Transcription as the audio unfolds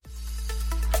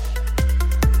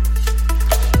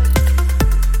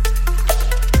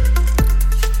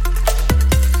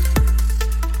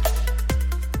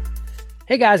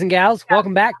Hey guys and gals,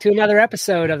 welcome back to another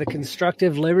episode of the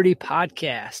Constructive Liberty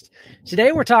Podcast.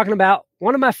 Today we're talking about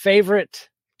one of my favorite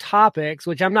topics,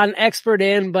 which I'm not an expert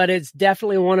in, but it's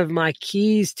definitely one of my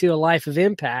keys to a life of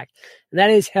impact, and that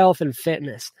is health and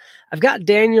fitness. I've got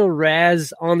Daniel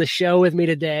Raz on the show with me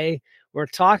today. We're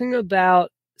talking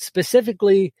about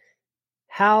specifically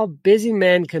how busy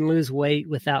men can lose weight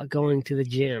without going to the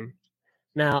gym.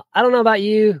 Now, I don't know about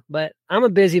you, but I'm a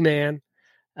busy man.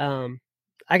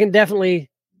 I can definitely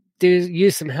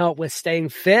use some help with staying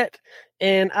fit,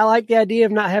 and I like the idea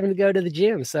of not having to go to the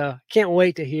gym. So can't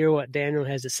wait to hear what Daniel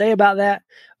has to say about that.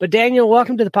 But Daniel,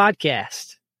 welcome to the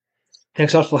podcast.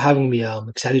 Thanks a lot for having me. I'm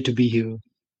excited to be here.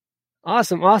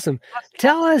 Awesome.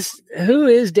 Tell us, who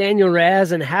is Daniel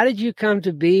Raz, and how did you come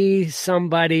to be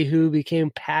somebody who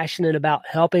became passionate about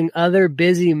helping other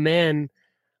busy men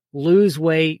lose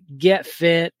weight, get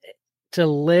fit, to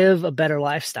live a better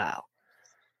lifestyle?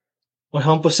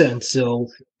 100%. So,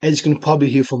 as you can probably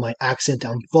hear from my accent,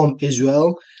 I'm from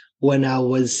Israel. When I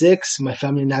was 6, my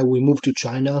family and we moved to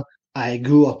China. I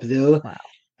grew up there. Wow.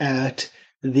 At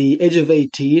the age of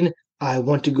 18, I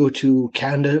wanted to go to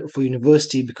Canada for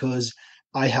university because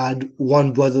I had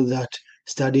one brother that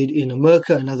studied in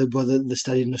America, another brother that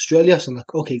studied in Australia. So I'm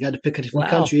like, okay, got to pick a different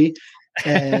country.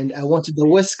 And I wanted the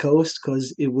West Coast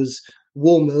because it was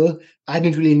warmer. I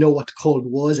didn't really know what cold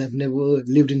was. I've never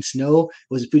lived in snow.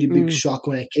 It was a pretty big shock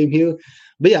when I came here.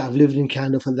 But yeah, I've lived in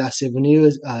Canada for the last 7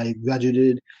 years. I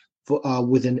graduated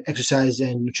with an exercise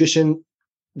and nutrition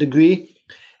degree,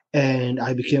 and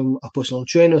I became a personal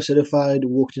trainer, certified,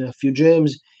 worked in a few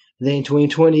gyms. Then in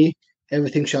 2020,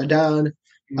 everything shut down.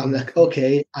 I'm like,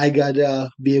 okay, I gotta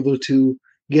be able to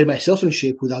get myself in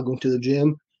shape without going to the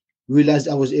gym. Realized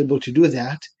I was able to do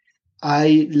that.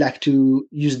 I like to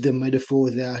use the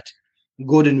metaphor that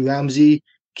Gordon Ramsay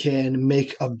can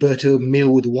make a better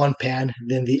meal with one pan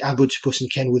than the average person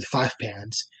can with 5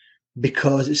 pans,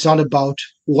 because it's not about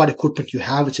what equipment you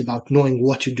have, it's about knowing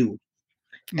what to do.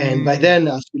 And by then,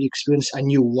 I was pretty experienced. I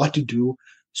knew what to do.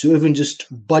 So even just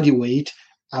body weight,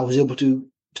 I was able to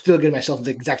still get myself the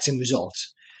exact same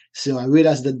results. So I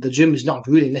realized that the gym is not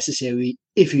really necessary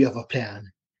if you have a plan.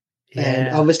 Yeah.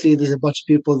 And obviously, there's a bunch of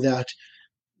people that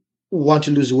want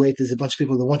to lose weight. There's a bunch of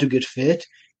people that want to get fit.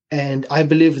 And I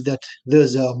believe that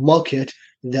there's a market,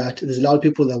 that there's a lot of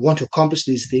people that want to accomplish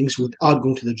these things without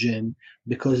going to the gym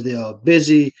because they are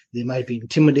busy. They might be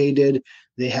intimidated.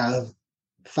 They have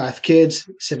 5 kids,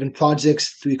 7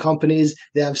 projects, 3 companies.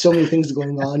 They have so many things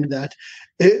going on that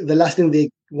the last thing they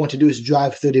want to do is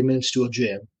drive 30 minutes to a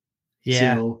gym.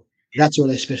 Yeah. So that's what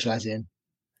I specialize in.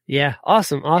 Yeah.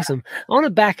 Awesome. I want to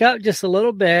back up just a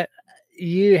little bit.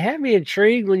 You had me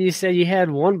intrigued when you said you had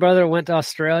one brother went to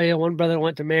Australia, one brother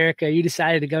went to America. You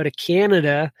decided to go to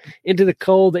Canada into the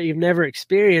cold that you've never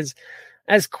experienced.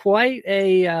 As quite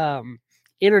a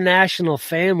international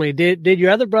family. Did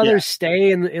your other brothers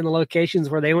stay in the locations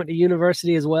where they went to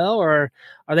university as well, or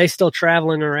are they still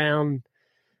traveling around?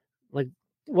 Like,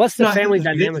 what's the family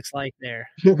dynamics like there?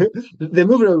 They're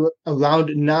moving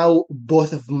around now.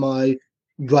 Both of my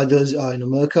brothers are in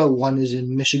America. One is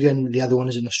in Michigan, the other one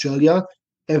is in Australia.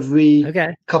 Every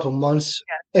couple of months,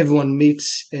 everyone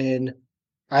meets in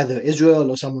either Israel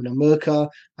or somewhere in America.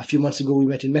 A few months ago, we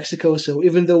met in Mexico. So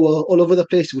even though we're all over the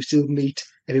place, we still meet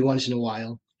every once in a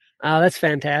while. Oh, that's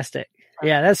fantastic.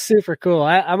 Yeah, that's super cool.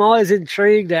 I'm always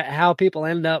intrigued at how people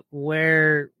end up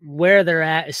where they're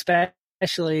at,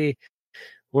 especially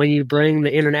when you bring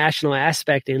the international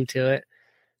aspect into it.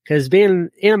 Because being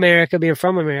in America, being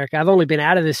from America, I've only been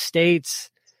out of the States,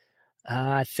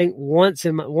 I think once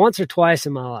or twice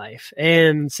in my life.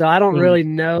 And so I don't really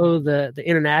know the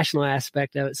international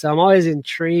aspect of it. So I'm always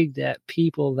intrigued at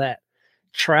people that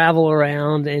travel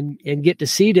around and get to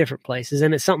see different places.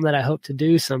 And it's something that I hope to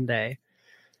do someday.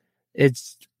 I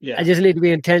just need to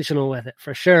be intentional with it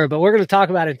for sure. But we're going to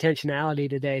talk about intentionality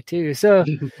today too. So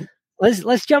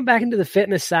let's jump back into the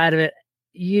fitness side of it.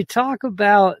 You talk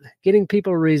about getting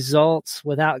people results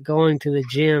without going to the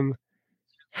gym.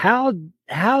 How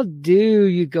do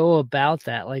you go about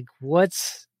that? Like, what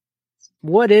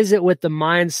is it with the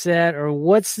mindset, or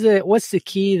what's the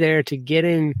key there to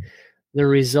getting the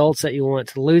results that you want,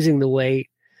 to losing the weight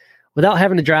without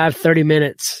having to drive 30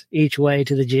 minutes each way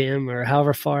to the gym or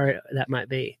however far that might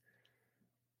be?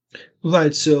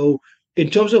 Right. So in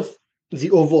terms of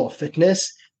the overall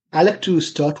fitness, I like to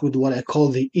start with what I call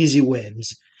the easy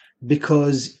wins,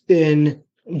 because in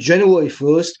January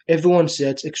 1st, everyone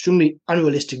sets extremely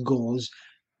unrealistic goals.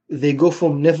 they go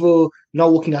from never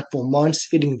not working out for months,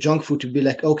 eating junk food, to be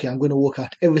like, okay, I'm going to work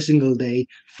out every single day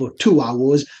for 2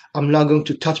 hours. I'm not going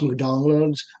to touch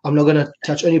McDonald's. I'm not going to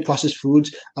touch any processed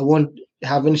foods. I won't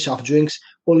have any soft drinks.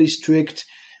 Only strict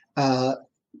uh,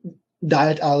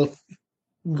 diet. I'll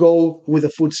go with a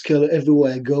food scale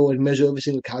everywhere I go and measure every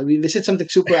single calorie. They said something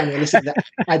super unrealistic that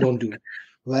I don't do,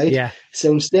 right? Yeah.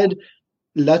 So instead,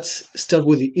 let's start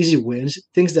with the easy wins,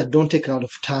 things that don't take a lot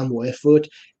of time or effort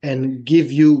and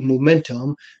give you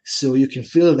momentum so you can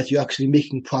feel that you're actually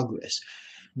making progress.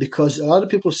 Because a lot of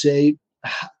people say,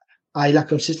 I lack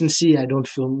consistency, I don't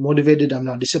feel motivated, I'm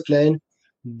not disciplined.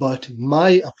 But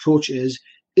my approach is,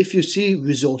 if you see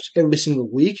results every single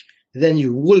week, then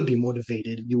you will be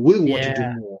motivated. You will want to do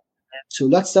Yeah. more. So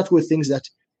let's start with things that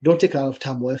don't take a lot of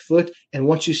time or effort. And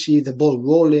once you see the ball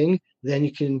rolling, then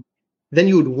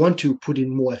you would want to put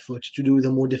in more effort to do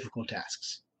the more difficult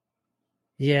tasks.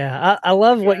 Yeah. I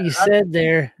love what you said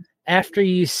there. After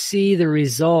you see the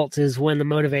results is when the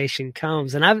motivation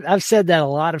comes. And I've said that a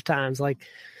lot of times. Like,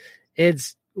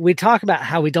 we talk about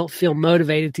how we don't feel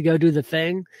motivated to go do the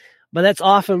thing, but that's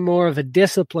often more of a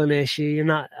discipline issue.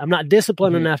 I'm not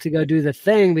disciplined enough to go do the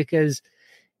thing, because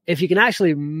if you can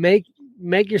actually make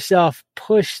yourself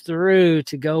push through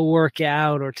to go work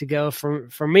out, or to go,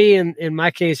 for me, in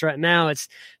my case right now, it's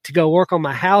to go work on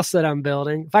my house that I'm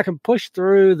building. If I can push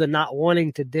through the not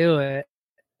wanting to do it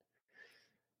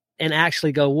and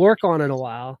actually go work on it a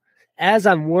while, as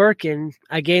I'm working,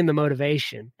 I gain the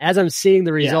motivation. As I'm seeing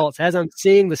the results, as I'm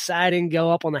seeing the siding go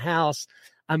up on the house,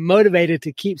 I'm motivated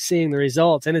to keep seeing the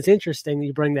results. And it's interesting that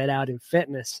you bring that out in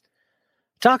fitness.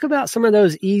 Talk about some of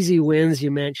those easy wins you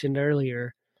mentioned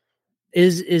earlier.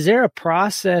 Is there a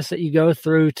process that you go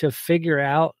through to figure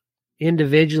out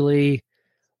individually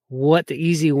what the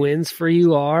easy wins for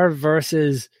you are,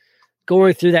 versus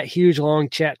going through that huge long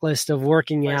checklist of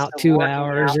working out 2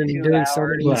 hours and doing so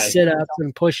many sit-ups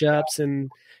and push-ups and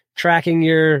tracking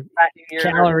your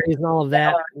calories and all of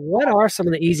that? What are some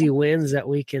of the easy wins that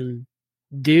we can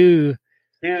do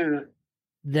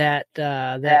that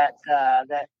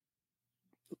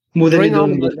more than bring you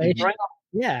on the don't motivation?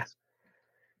 Yeah.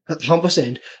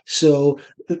 100%. So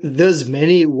there's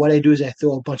many. What I do is I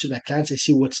throw a bunch of my clients. I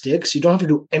see what sticks. You don't have to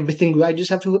do everything right. You just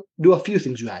have to do a few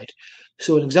things right.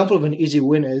 So an example of an easy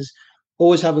win is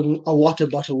always having a water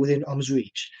bottle within arm's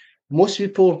reach. Most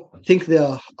people think they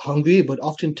are hungry, but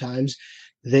oftentimes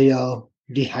they are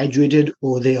dehydrated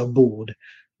or they are bored,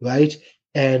 right?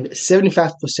 And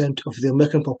 75% of the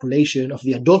American population, of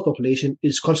the adult population,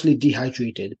 is constantly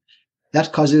dehydrated.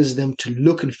 That causes them to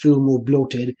look and feel more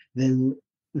bloated than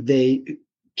they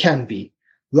can be.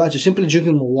 Right? So simply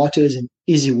drinking more water is an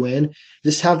easy win.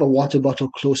 Just have a water bottle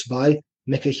close by,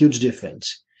 make a huge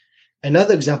difference.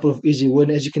 Another example of easy win,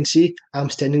 as you can see, I'm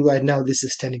standing right now. This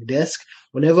is standing desk.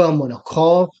 Whenever I'm on a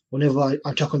call, whenever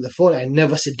I talk on the phone, I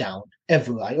never sit down,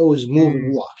 ever. I always move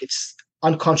and walk. It's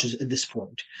unconscious at this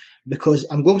point, because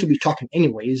I'm going to be talking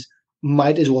anyways,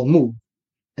 might as well move.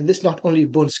 And this not only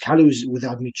burns calories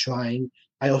without me trying,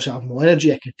 I also have more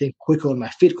energy. I can think quicker on my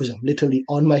feet because I'm literally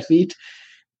on my feet.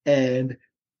 And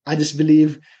I just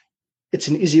believe it's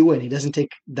an easy win. It doesn't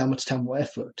take that much time or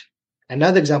effort.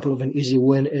 Another example of an easy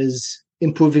win is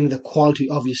improving the quality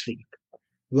of your sleep,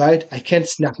 right? I can't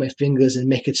snap my fingers and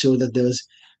make it so that there's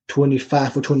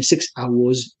 25 or 26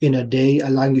 hours in a day,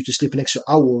 allowing you to sleep an extra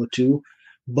hour or two.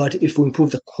 But if we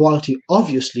improve the quality of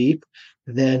your sleep,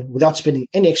 then without spending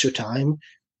any extra time,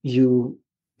 you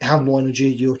have more energy,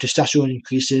 your testosterone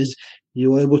increases,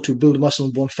 you're able to build muscle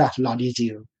and bone fat a lot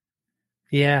easier.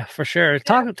 Yeah, for sure.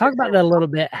 Talk about that a little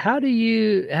bit. How do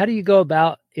you go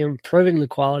about improving the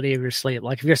quality of your sleep?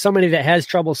 Like, if you're somebody that has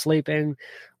trouble sleeping,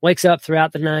 wakes up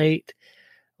throughout the night,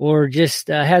 or just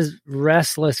has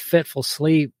restless, fitful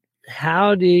sleep,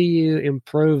 how do you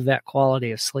improve that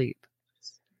quality of sleep?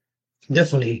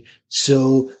 Definitely.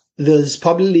 So there's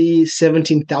probably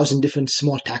 17,000 different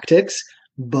small tactics,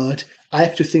 but I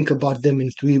have to think about them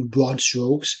in three broad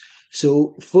strokes.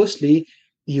 So firstly,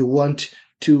 you want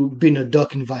to be in a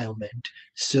dark environment.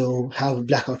 So have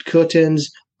blackout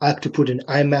curtains. I have to put an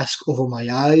eye mask over my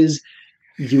eyes.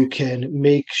 You can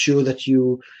make sure that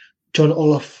you turn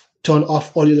off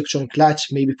all electronic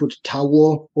lights, maybe put a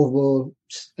towel over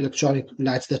electronic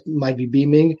lights that might be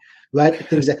beaming, right?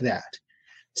 Things like that.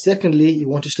 Secondly, you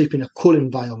want to sleep in a cool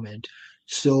environment.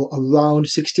 So around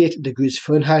 68 degrees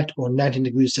Fahrenheit or 19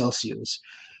 degrees Celsius.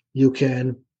 You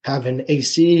can have an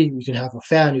AC, you can have a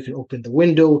fan, you can open the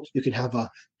window, you can have a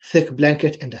thick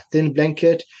blanket and a thin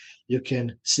blanket, you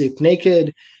can sleep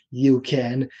naked, you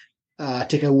can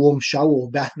take a warm shower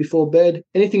or bath before bed,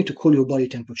 anything to cool your body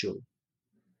temperature.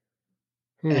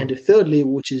 And thirdly,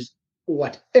 which is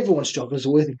what everyone struggles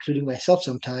with, including myself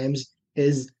sometimes,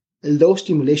 is low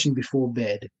stimulation before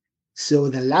bed. So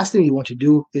the last thing you want to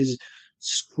do is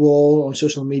scroll on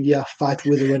social media, fight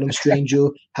with a random stranger,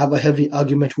 have a heavy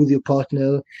argument with your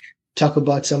partner, talk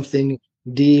about something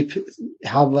deep,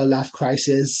 have a life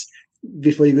crisis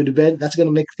before you go to bed. That's going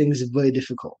to make things very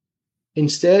difficult.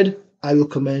 Instead, I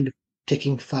recommend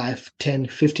taking 5, 10,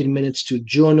 15 minutes to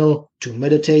journal, to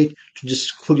meditate, to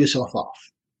just cool yourself off.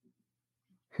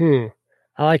 I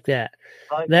like that.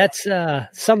 That's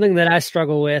something that I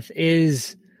struggle with,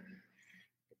 is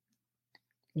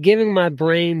giving my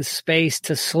brain space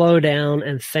to slow down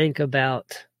and think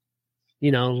about,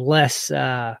 less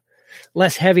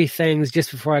heavy things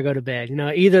just before I go to bed.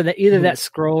 Either that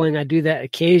scrolling, I do that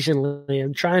occasionally.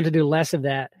 I'm trying to do less of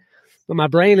that, but my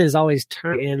brain is always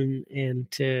turned in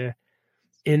to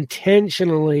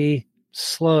intentionally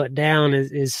slow it down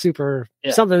is super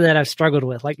something that I've struggled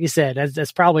with. Like you said,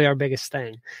 that's probably our biggest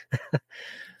thing.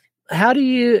 How do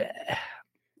you,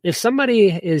 if somebody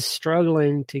is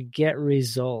struggling to get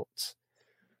results,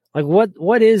 like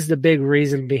what is the big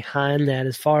reason behind that,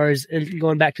 as far as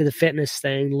going back to the fitness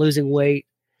thing, losing weight?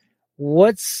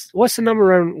 What's the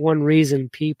number one reason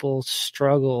people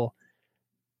struggle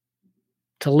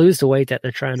to lose the weight that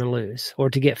they're trying to lose or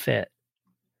to get fit?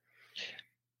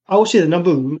 I would say the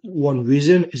number one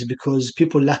reason is because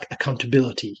people lack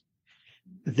accountability.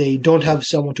 They don't have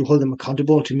someone to hold them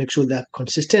accountable to make sure they're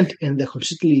consistent and they're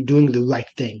consistently doing the right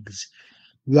things,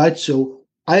 right? So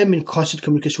I am in constant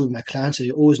communication with my clients. So I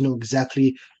always know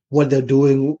exactly what they're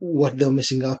doing, what they're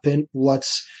messing up in,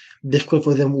 what's difficult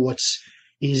for them, what's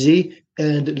easy.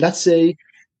 And let's say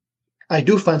I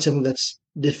do find something that's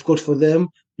difficult for them.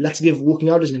 Let's give working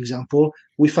out as an example.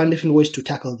 We find different ways to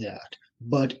tackle that.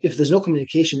 But if there's no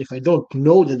communication, if I don't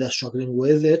know that they're struggling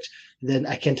with it, then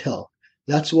I can't help.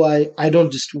 That's why I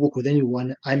don't just work with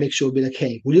anyone. I make sure to be like,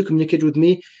 hey, will you communicate with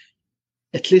me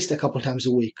at least a couple times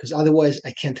a week? Because otherwise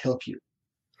I can't help you.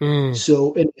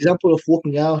 So an example of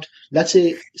working out, let's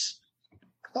say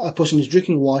a person is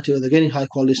drinking water, they're getting high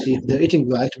quality sleep, they're eating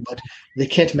right, but they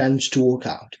can't manage to work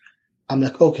out. I'm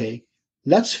like, okay,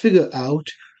 let's figure out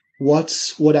what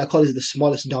I call is the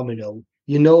smallest domino.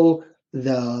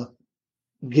 The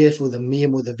GIF or the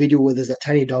meme or the video where there's a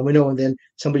tiny domino and then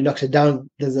somebody knocks it down,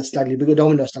 there's a slightly bigger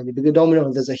domino,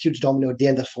 and there's a huge domino at the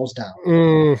end that falls down,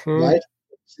 right?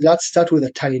 So let's start with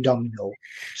a tiny domino.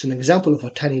 So an example of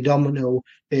a tiny domino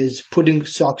is putting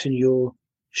socks in your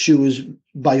shoes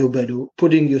by your bed, or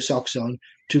putting your socks on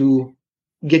to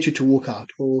get you to work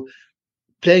out, or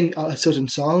playing a certain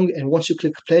song, and once you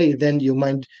click play, then your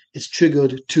mind is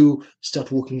triggered to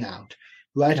start working out.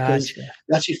 Right, because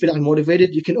that's you feel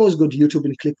unmotivated, you can always go to YouTube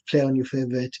and click play on your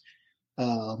favorite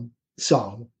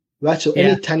song, right? So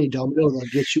any tiny domino that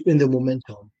gets you in the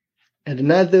momentum. And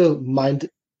another mind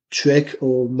trick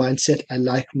or mindset I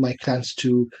like my clients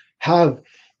to have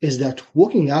is that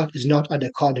working out is not a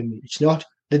dichotomy. It's not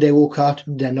did they work out,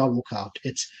 did they not work out.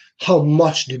 It's how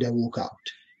much did they work out.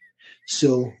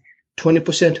 So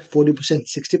 20%, 40%,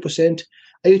 60%.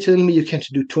 Are you telling me you can't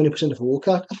do 20% of a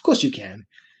workout? Of course you can.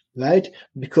 Right?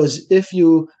 Because if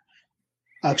you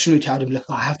actually tell them, like,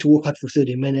 I have to work out for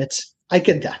 30 minutes, I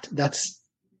get that. That's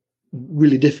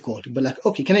really difficult. But like,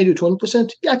 okay, can I do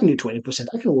 20%? Yeah, I can do 20%.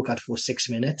 I can work out for 6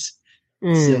 minutes.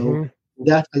 So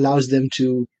that allows them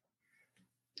to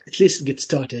at least get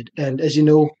started. And as you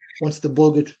know, once the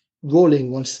ball gets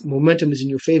rolling, once momentum is in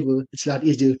your favor, it's a lot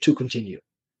easier to continue.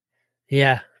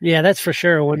 Yeah, that's for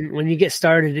sure. When you get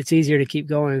started, it's easier to keep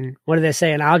going. What do they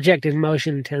say? An object in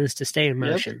motion tends to stay in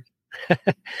motion.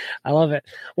 Yep. I love it.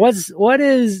 What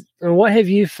have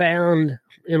you found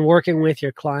in working with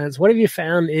your clients? What have you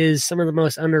found is some of the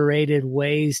most underrated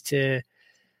ways to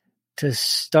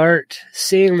start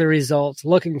seeing the results,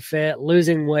 looking fit,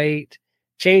 losing weight,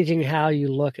 changing how you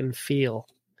look and feel?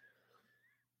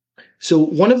 So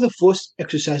one of the first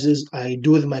exercises I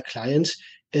do with my clients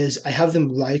is I have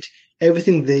them write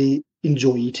everything they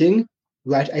enjoy eating,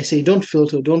 right? I say, don't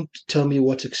filter, don't tell me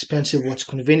what's expensive, what's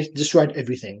convenient, just write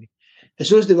everything. As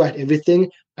soon as they write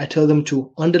everything, I tell them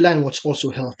to underline what's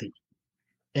also healthy.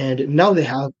 And now they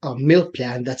have a meal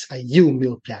plan that's a you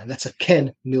meal plan. That's a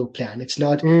Ken meal plan. It's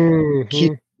not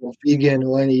keto or vegan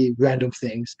or any random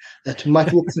things that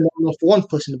might work for one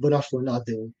person, but not for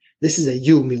another. This is a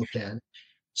you meal plan.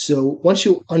 So once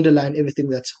you underline everything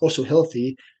that's also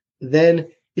healthy, then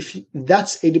if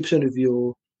that's 80%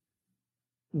 of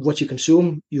what you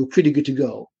consume, you're pretty good to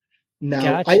go. Now,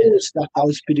 gotcha. I always thought that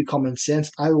was pretty common sense.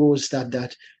 I always thought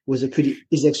that was a pretty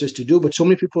easy exercise to do, but so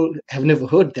many people have never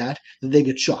heard that they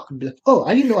get shocked. Be like, oh,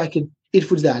 I didn't know I can eat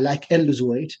foods that I like and lose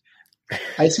weight.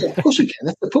 I said, of course you can.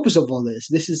 That's the purpose of all this.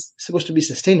 This is supposed to be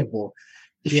sustainable.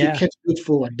 If you Yeah. can't do it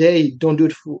for a day, don't do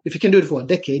it for. If you can do it for a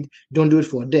decade, don't do it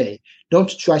for a day. Don't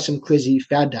try some crazy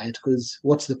fad diet because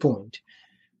what's the point,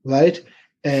 right?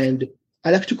 And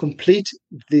I like to complete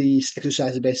this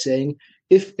exercise by saying,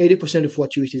 if 80% of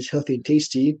what you eat is healthy and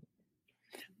tasty,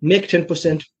 make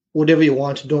 10% whatever you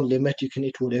want. Don't limit. You can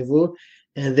eat whatever,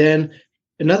 and then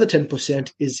another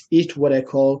 10% is eat what I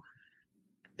call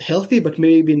healthy but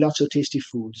maybe not so tasty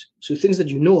foods. So things that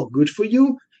you know are good for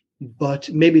you, but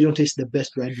maybe don't taste the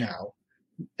best right now.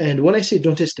 And when I say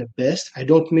don't taste the best, I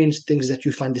don't mean things that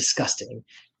you find disgusting.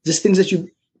 Just things that you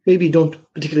maybe don't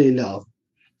particularly love.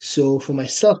 So for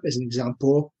myself, as an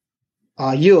example,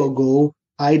 a year ago,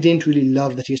 I didn't really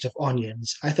love the taste of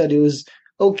onions. I thought it was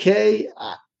okay.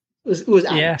 It was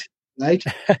Yeah. right?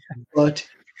 But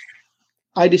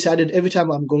I decided every time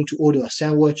I'm going to order a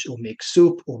sandwich or make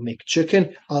soup or make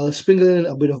chicken, I'll sprinkle in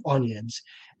a bit of onions.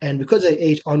 And because I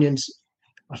ate onions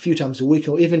a few times a week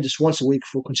or even just once a week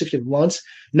for consecutive months,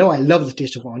 now I love the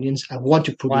taste of onions. I want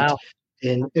to put it Wow.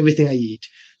 in everything I eat.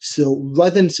 So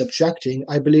rather than subtracting,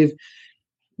 I believe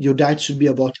your diet should be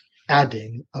about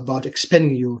adding, about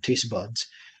expanding your taste buds.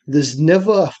 There's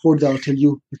never a food that'll tell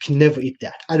you you can never eat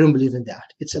that. I don't believe in that.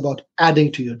 It's about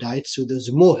adding to your diet so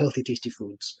there's more healthy, tasty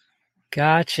foods.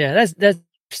 Gotcha. That's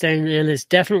interesting, and it's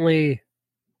definitely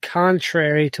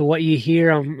contrary to what you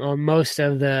hear on most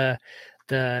of the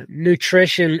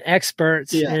nutrition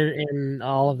experts Yeah. and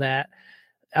all of that.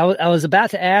 I was about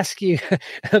to ask you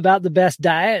about the best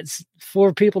diets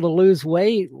for people to lose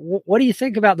weight. What do you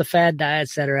think about the fad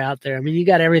diets that are out there? I mean, you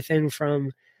got everything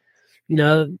from,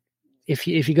 if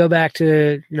you go back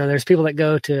to, there's people that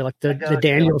go to like the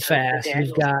Daniel fast.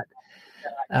 You've got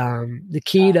the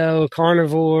keto,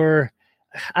 carnivore.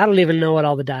 I don't even know what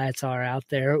all the diets are out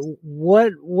there.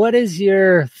 What is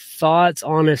your thoughts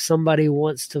on if somebody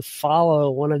wants to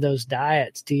follow one of those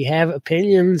diets? Do you have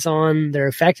opinions on their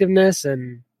effectiveness?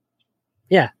 And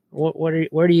yeah,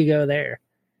 where do you go there?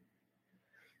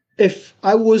 If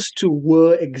I was to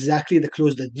wear exactly the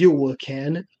clothes that you wear,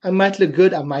 Ken, I might look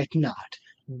good, I might not.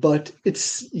 But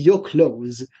it's your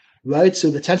clothes, right?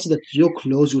 So the chances that your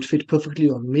clothes would fit perfectly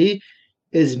on me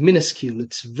is minuscule.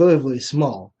 It's very, very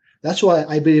small. That's why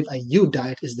I believe a you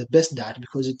diet is the best diet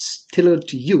because it's tailored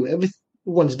to you.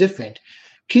 Everyone's different.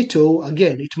 Keto,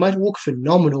 again, it might work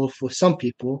phenomenal for some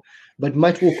people, but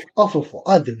might work awful for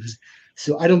others.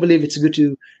 So I don't believe it's good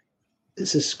to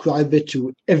subscribe it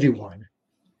to everyone,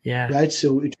 Yeah. right?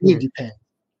 So it really depends.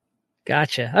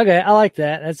 Gotcha. Okay, I like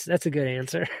that. That's a good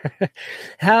answer.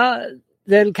 How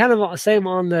then? Kind of same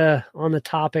on the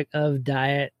topic of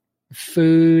diet,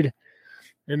 food,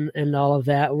 and all of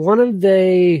that. One of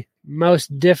the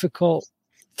most difficult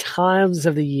times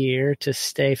of the year to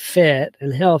stay fit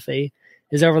and healthy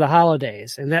is over the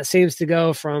holidays, and that seems to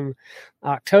go from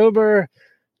October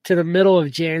to the middle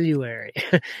of January.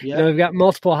 Yeah. We've got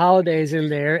multiple holidays in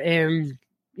there, and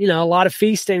a lot of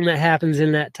feasting that happens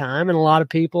in that time, and a lot of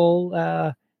people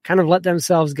kind of let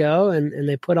themselves go, and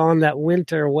they put on that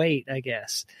winter weight, I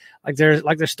guess, like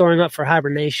they're storing up for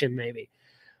hibernation, maybe.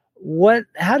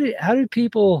 How do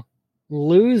people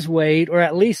lose weight or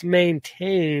at least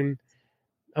maintain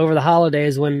over the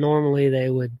holidays when normally they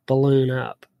would balloon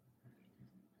up?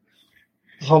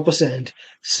 100%.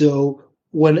 So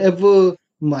whenever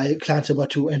my clients are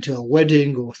about to enter a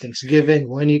wedding or Thanksgiving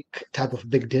or any type of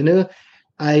big dinner,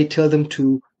 I tell them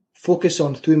to focus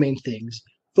on three main things.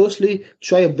 Firstly,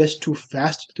 try your best to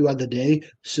fast throughout the day.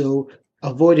 So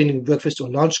avoid eating breakfast or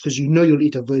lunch because you know you'll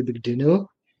eat a very big dinner.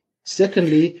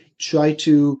 Secondly, try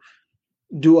to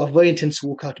do a very intense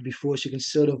workout before so you can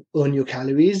sort of earn your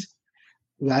calories,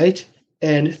 right?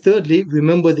 And thirdly,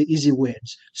 remember the easy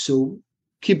wins. So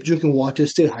keep drinking water,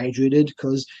 stay hydrated,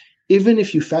 because even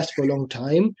if you fast for a long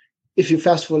time, if you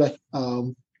fast for like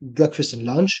breakfast and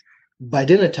lunch, by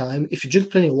dinner time, if you drink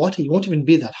plenty of water, you won't even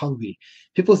be that hungry.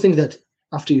 People think that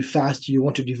after you fast, you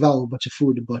want to devour a bunch of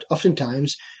food, but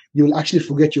oftentimes you'll actually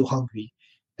forget you're hungry.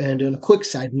 And on a quick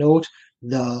side note,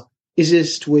 the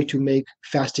easiest way to make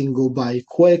fasting go by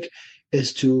quick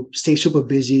is to stay super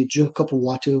busy, drink a cup of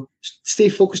water, stay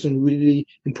focused on really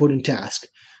important tasks.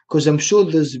 Because I'm sure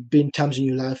there's been times in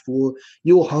your life where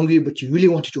you were hungry, but you really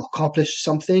wanted to accomplish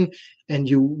something and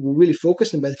you were really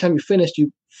focused. And by the time you finished,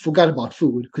 you forgot about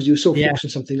food because you were so focused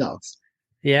on something else.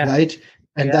 Yeah. Right.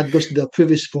 And that goes to the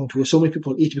previous point where so many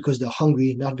people eat because they're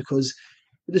hungry, not because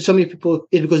so many people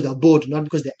eat because they're bored, not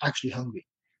because they're actually hungry.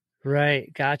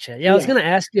 Right. Gotcha. Yeah, I was going to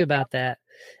ask you about that.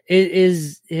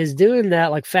 Is doing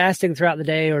that, like fasting throughout the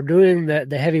day or doing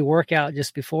the heavy workout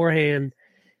just beforehand,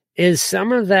 is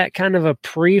some of that kind of a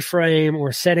pre-frame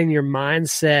or setting your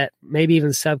mindset, maybe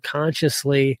even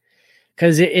subconsciously?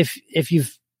 Because if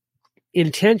you've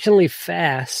intentionally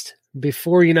fast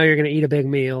before you know you're going to eat a big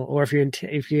meal, or if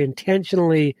you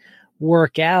intentionally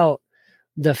work out,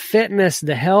 the fitness,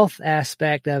 the health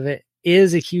aspect of it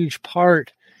is a huge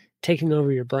part taking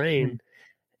over your brain.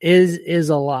 Is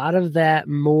a lot of that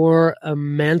more a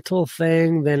mental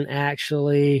thing than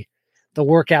actually the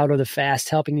workout or the fast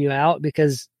helping you out?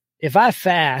 Because if I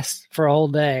fast for a whole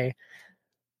day,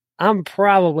 I'm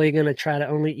probably going to try to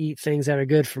only eat things that are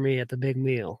good for me at the big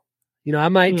meal. You know, I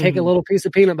might take a little piece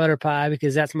of peanut butter pie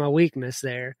because that's my weakness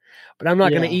there, but I'm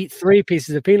not going to eat 3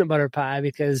 pieces of peanut butter pie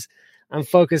because I'm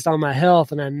focused on my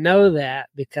health. And I know that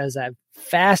because I've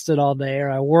fasted all day or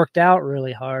I worked out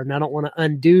really hard and I don't want to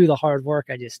undo the hard work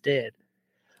I just did.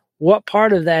 What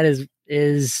part of that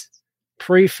is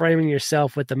pre-framing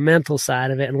yourself with the mental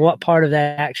side of it? And what part of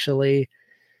that actually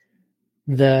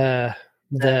the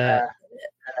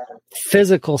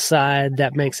physical side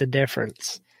that makes a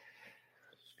difference?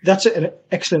 That's an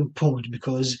excellent point,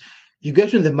 because you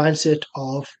get in the mindset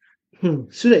of,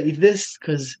 should I eat this?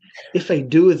 Because if I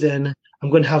do, then I'm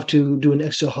going to have to do an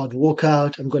extra hard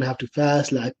workout. I'm going to have to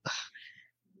fast.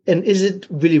 And is it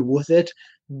really worth it?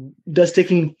 Does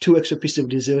taking 2 extra pieces of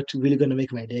dessert really going to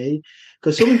make my day?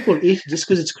 Because some people eat just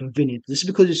because it's convenient, just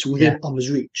because it's within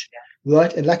arm's reach,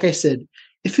 right? And like I said,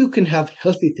 if you can have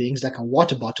healthy things like a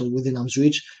water bottle within arm's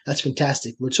reach, that's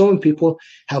fantastic. But so many people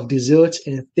have desserts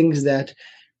and things that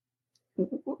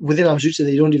within arm's reach that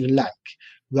they don't even like,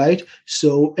 right?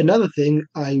 So another thing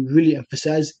I really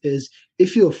emphasize is,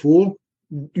 if you're full,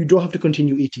 you don't have to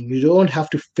continue eating. You don't have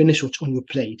to finish what's on your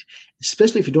plate,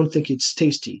 especially if you don't think it's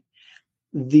tasty.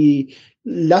 The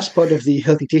last part of the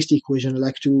healthy tasty equation I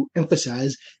like to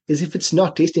emphasize is, if it's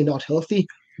not tasty and not healthy,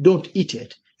 don't eat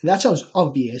it. And that sounds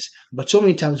obvious, but so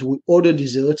many times we order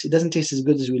desserts, it doesn't taste as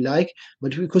good as we like,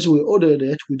 but because we ordered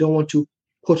it, we don't want to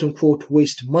quote unquote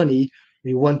waste money.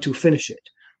 We want to finish it.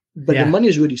 But the money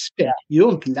is already spent. You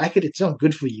don't like it, it's not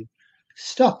good for you.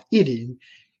 Stop eating.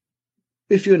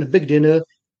 If you're in a big dinner,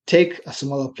 take a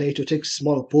smaller plate or take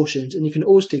smaller portions, and you can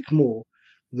always take more,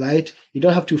 right? You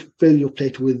don't have to fill your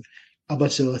plate with a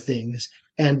bunch of other things.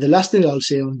 And the last thing I'll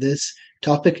say on this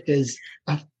topic is,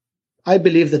 I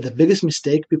believe that the biggest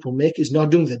mistake people make is not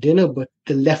doing the dinner, but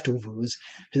the leftovers.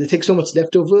 Because they take so much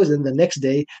leftovers, and the next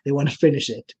day they want to finish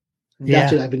it.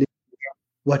 That's what I believe,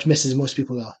 what messes most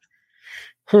people up.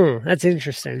 That's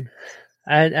interesting.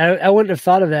 I wouldn't have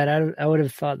thought of that. I would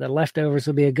have thought that leftovers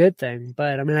would be a good thing.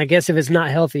 But I mean, I guess if it's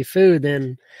not healthy food,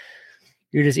 then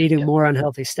you're just eating more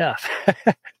unhealthy stuff.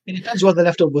 It depends what the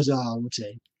leftovers are, I would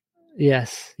say.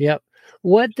 Yes. Yep.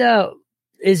 What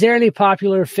is there any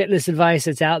popular fitness advice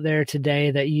that's out there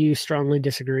today that you strongly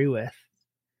disagree with?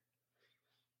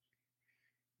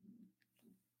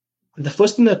 The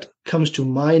first thing that comes to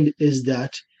mind is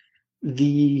that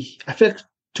I feel like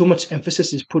too much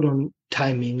emphasis is put on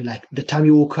timing, like the time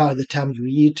you work out, the time you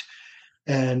eat,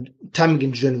 and timing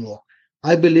in general.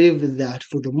 I believe that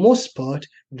for the most part,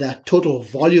 that total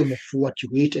volume of what you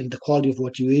eat and the quality of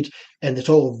what you eat and the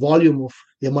total volume of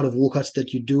the amount of workouts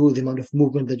that you do, the amount of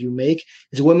movement that you make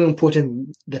is way more important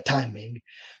than the timing.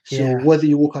 So whether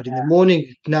you work out in the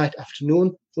morning, night,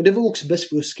 afternoon, whatever works best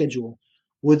for your schedule,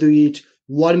 whether you eat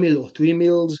 1 meal or 3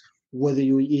 meals, whether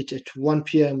you eat at 1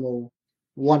 p.m. or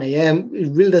 1 a.m., it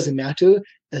really doesn't matter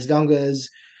as long as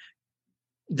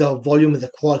the volume and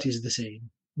the quality is the same.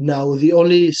 Now, the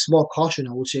only small caution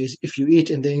I would say is, if you eat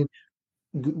and then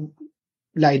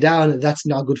lie down, that's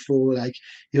not good for like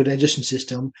your digestion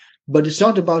system. But it's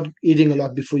not about eating a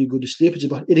lot before you go to sleep. It's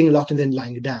about eating a lot and then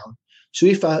lying down. So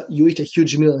if you eat a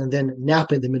huge meal and then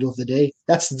nap in the middle of the day,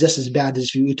 that's just as bad as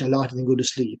if you eat a lot and then go to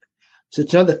sleep. So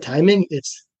it's not the timing,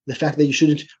 it's the fact that you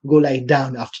shouldn't go lie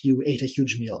down after you ate a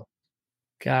huge meal.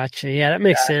 Gotcha. Yeah, that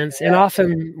makes sense. And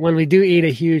often when we do eat a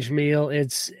huge meal,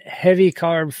 it's heavy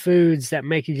carb foods that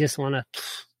make you just want to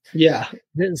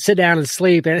sit down and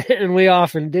sleep. And we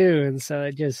often do. And so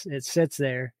it sits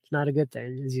there. It's not a good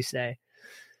thing, as you say.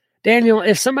 Daniel,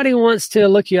 if somebody wants to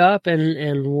look you up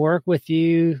and work with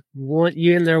you, want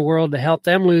you in their world to help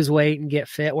them lose weight and get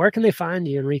fit, where can they find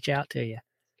you and reach out to you?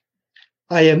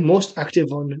 I am most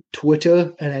active on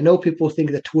Twitter, and I know people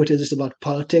think that Twitter is just about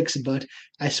politics, but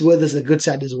I swear there's a good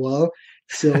side as well.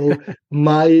 So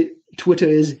my Twitter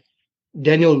is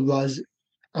DanielRaz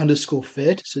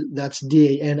 _fit. So that's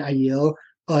DANIELRAZ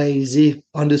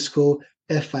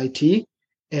 _FIT.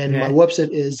 And my website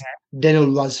is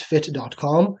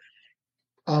DanielRazFit.com.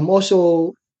 I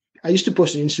used to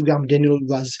post on Instagram,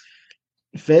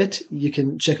 DanielRazFit. You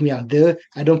can check me out there.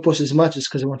 I don't post as much just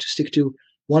because I want to stick to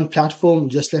one platform,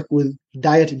 just like with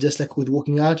diet, just like with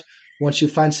working out. Once you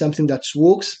find something that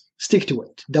works, stick to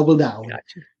it, double down.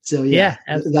 Gotcha. So Yeah,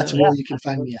 that's where you can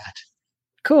find me at.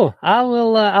 Cool. I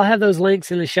will. I'll have those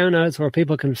links in the show notes where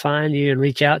people can find you and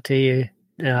reach out to you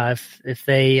if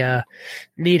they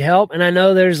need help. And I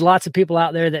know there's lots of people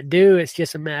out there that do. It's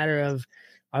just a matter of,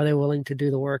 are they willing to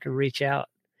do the work and reach out?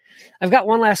 I've got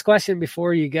one last question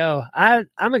before you go. I'm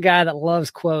a guy that loves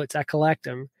quotes. I collect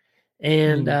them,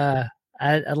 and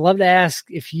I'd love to ask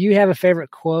if you have a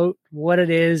favorite quote, what it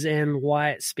is, and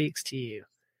why it speaks to you.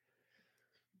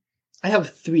 I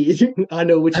have 3. I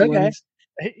know which ones.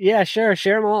 Yeah, sure.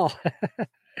 Share them all.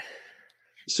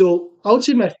 So I would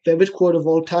say my favorite quote of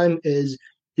all time is,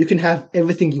 you can have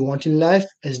everything you want in life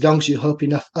as long as you help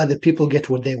enough other people get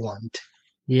what they want.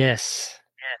 Yes.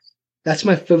 That's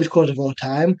my favorite quote of all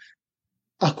time.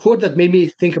 A quote that made me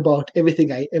think about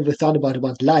everything I ever thought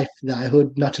about life that I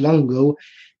heard not too long ago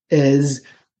is,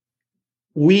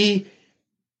 we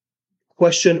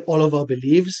question all of our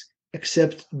beliefs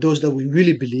except those that we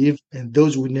really believe, and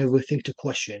those we never think to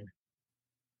question.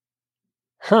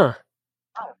 Huh.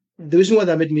 The reason why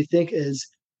that made me think is,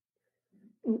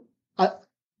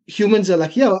 humans are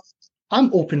like, yeah,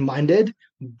 I'm open-minded,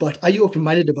 but are you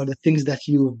open-minded about the things that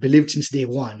you believed since day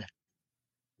one?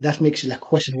 That makes you like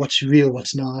question what's real,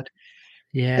 what's not.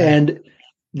 Yeah. And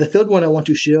the third one I want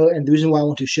to share, and the reason why I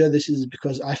want to share this is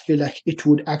because I feel like it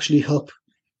would actually help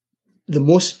the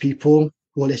most people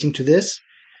who are listening to this,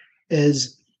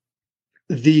 is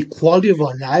the quality of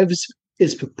our lives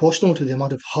is proportional to the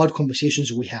amount of hard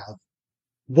conversations we have,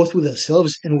 both with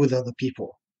ourselves and with other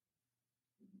people.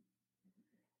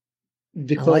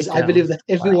 Because I believe that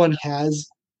everyone has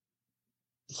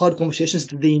hard conversations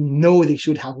that they know they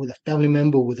should have with a family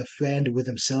member, with a friend, with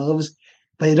themselves,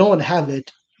 but they don't want to have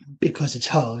it because it's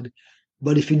hard.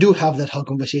 But if you do have that hard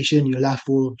conversation, your life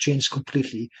will change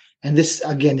completely. And this,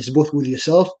 again, is both with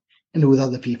yourself and with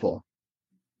other people.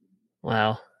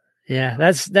 Wow. Yeah,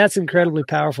 that's incredibly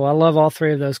powerful. I love all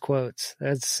 3 of those quotes.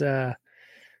 That's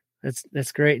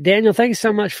great. Daniel, thank you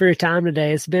so much for your time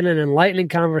today. It's been an enlightening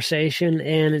conversation,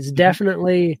 and it's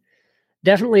definitely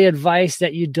advice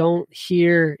that you don't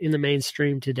hear in the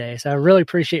mainstream today. So I really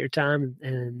appreciate your time,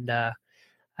 and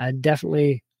I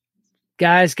definitely,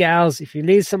 guys, gals, if you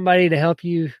need somebody to help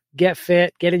you get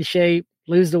fit, get in shape,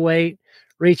 lose the weight,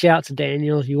 reach out to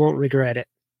Daniel. You won't regret it.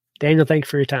 Daniel, thanks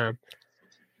for your time.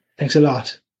 Thanks a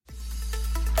lot.